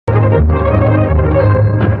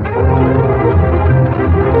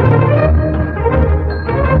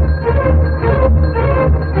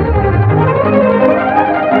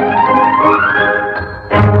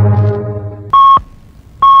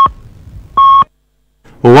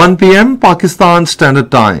One p.m. Pakistan Standard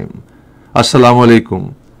Time. Assalamu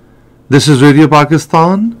alaikum. This is Radio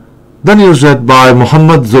Pakistan. The news read by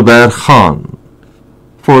Muhammad Zubair Khan.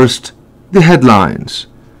 First, the headlines.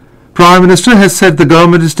 Prime Minister has said the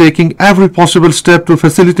government is taking every possible step to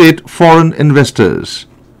facilitate foreign investors.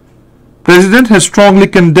 President has strongly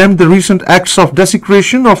condemned the recent acts of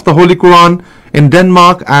desecration of the Holy Quran in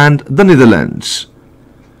Denmark and the Netherlands.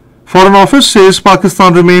 Foreign Office says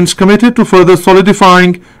Pakistan remains committed to further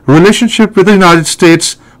solidifying relationship with the United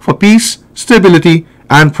States for peace, stability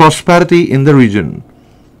and prosperity in the region.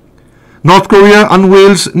 North Korea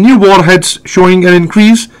unveils new warheads showing an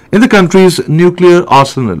increase in the country's nuclear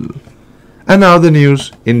arsenal. And now the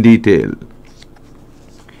news in detail.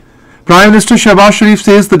 Prime Minister Shehbaz Sharif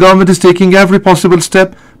says the government is taking every possible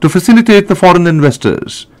step to facilitate the foreign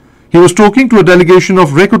investors. He was talking to a delegation of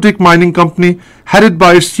Reko Mining Company headed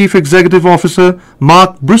by its Chief Executive Officer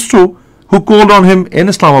Mark Bristow, who called on him in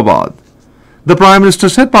Islamabad. The Prime Minister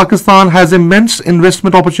said Pakistan has immense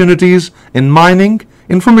investment opportunities in mining,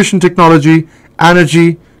 information technology,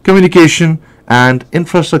 energy, communication and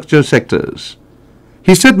infrastructure sectors.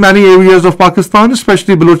 He said many areas of Pakistan,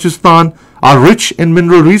 especially Balochistan, are rich in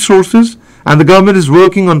mineral resources and the government is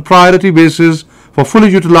working on priority basis for fully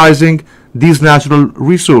utilizing these natural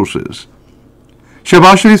resources.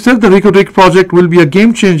 Shehbaz Sharif said the Reko project will be a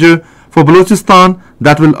game changer for Balochistan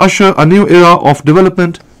that will usher a new era of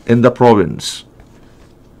development in the province.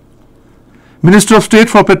 Minister of State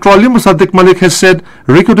for Petroleum Musaddiq Malik has said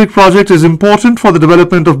Reko project is important for the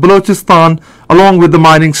development of Balochistan along with the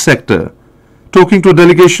mining sector. Talking to a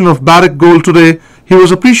delegation of Barrick Gold today, he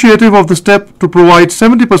was appreciative of the step to provide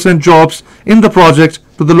 70% jobs in the project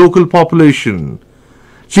to the local population.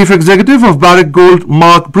 Chief Executive of Barrick Gold,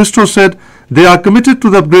 Mark Bristow, said they are committed to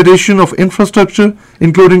the upgradation of infrastructure,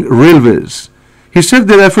 including railways. He said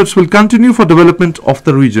their efforts will continue for development of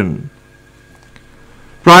the region.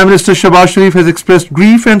 Prime Minister Shehbaz Sharif has expressed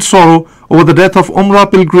grief and sorrow over the death of Umrah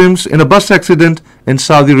pilgrims in a bus accident in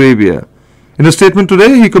Saudi Arabia. In a statement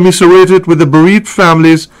today, he commiserated with the bereaved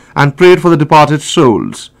families and prayed for the departed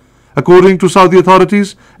souls. According to Saudi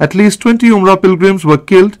authorities, at least 20 Umrah pilgrims were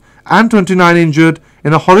killed and 29 injured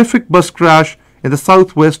in a horrific bus crash in the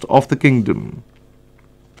southwest of the kingdom.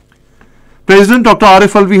 President Dr.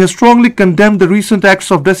 Arif Alvi has strongly condemned the recent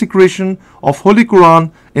acts of desecration of Holy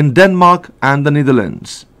Quran in Denmark and the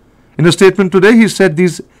Netherlands. In a statement today, he said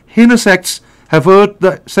these heinous acts have hurt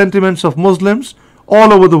the sentiments of Muslims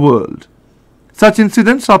all over the world. Such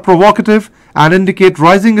incidents are provocative and indicate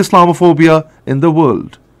rising Islamophobia in the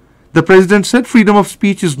world. The President said freedom of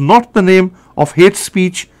speech is not the name of hate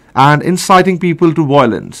speech and inciting people to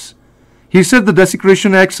violence. He said the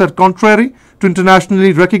desecration acts are contrary to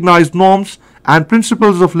internationally recognized norms and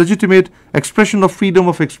principles of legitimate expression of freedom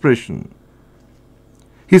of expression.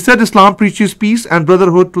 He said Islam preaches peace and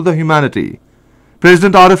brotherhood to the humanity.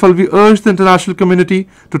 President Arif Alvi urged the international community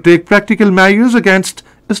to take practical measures against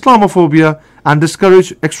Islamophobia and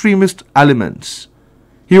discourage extremist elements.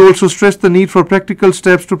 He also stressed the need for practical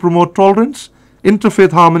steps to promote tolerance,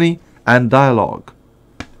 interfaith harmony and dialogue.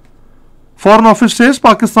 Foreign Office says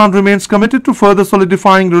Pakistan remains committed to further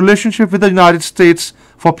solidifying relationship with the United States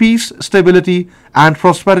for peace, stability and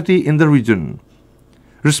prosperity in the region.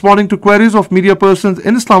 Responding to queries of media persons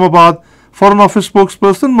in Islamabad, Foreign Office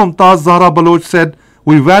spokesperson Mumtaz Zahra Baloch said,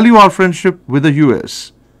 "We value our friendship with the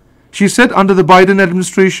US." She said under the Biden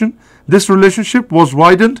administration, this relationship was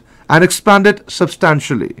widened and expanded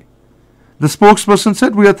substantially. The spokesperson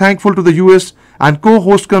said, "We are thankful to the US and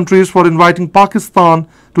co-host countries for inviting Pakistan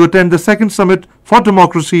to attend the second summit for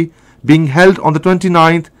democracy being held on the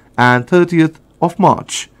 29th and 30th of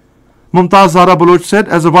March. Mumtaz Zahra Baloch said,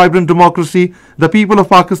 "As a vibrant democracy, the people of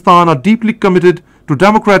Pakistan are deeply committed to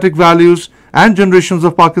democratic values and generations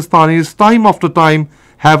of Pakistanis time after time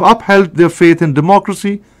have upheld their faith in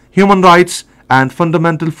democracy, human rights and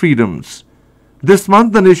fundamental freedoms. This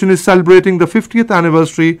month, the nation is celebrating the 50th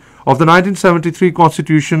anniversary of the 1973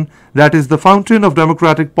 Constitution that is the fountain of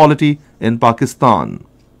democratic polity in Pakistan."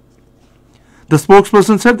 The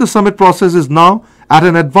spokesperson said the summit process is now at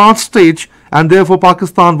an advanced stage and therefore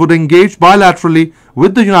Pakistan would engage bilaterally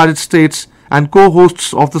with the United States and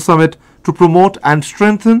co-hosts of the summit to promote and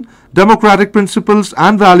strengthen democratic principles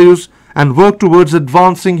and values and work towards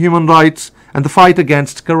advancing human rights and the fight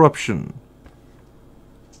against corruption.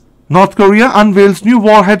 North Korea unveils new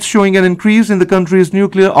warheads showing an increase in the country's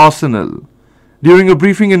nuclear arsenal. During a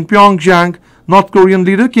briefing in Pyongyang, North Korean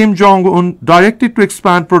leader Kim Jong-un directed to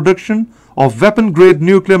expand production of weapon-grade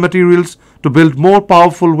nuclear materials to build more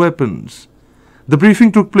powerful weapons. The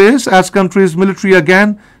briefing took place as country's military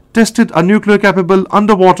again tested a nuclear-capable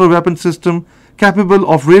underwater weapon system capable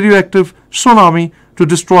of radioactive tsunami to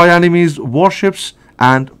destroy enemies' warships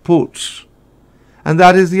and ports. And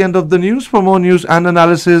that is the end of the news. For more news and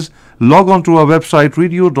analysis, log on to our website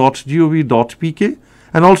radio.gov.pk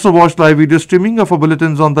and also watch live video streaming of our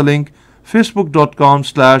bulletins on the link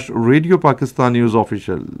facebook.com/Radio Pakistan News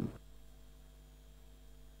Official.